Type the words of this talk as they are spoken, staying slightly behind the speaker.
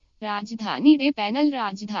राजधानी day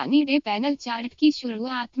panel chart की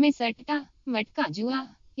शुरुआत में सट्टा मटका जुआ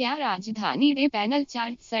या राजधानी डे पैनल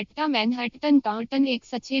चार्ट सट्टा मैनहट्टन टाउन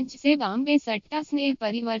एक्सचेंज से बॉम्बे सट्टा स्नेह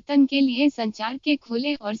परिवर्तन के लिए संचार के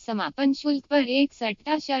खुले और समापन शुल्क पर एक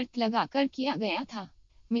सट्टा शर्त लगाकर किया गया था।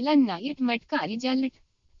 मिलन नाइट मटका रिजल्ट।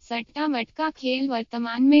 सट्टा मटका खेल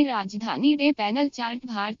वर्तमान में राजधानी डे पैनल चार्ट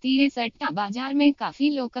भारतीय सट्टा बाजार में काफी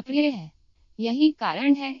लोकप्रिय है। यही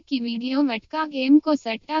कारण है कि वीडियो मटका गेम को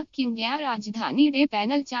सट्टा किंग या राजधानी डे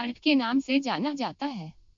पैनल चार्ट के नाम से जाना जाता है।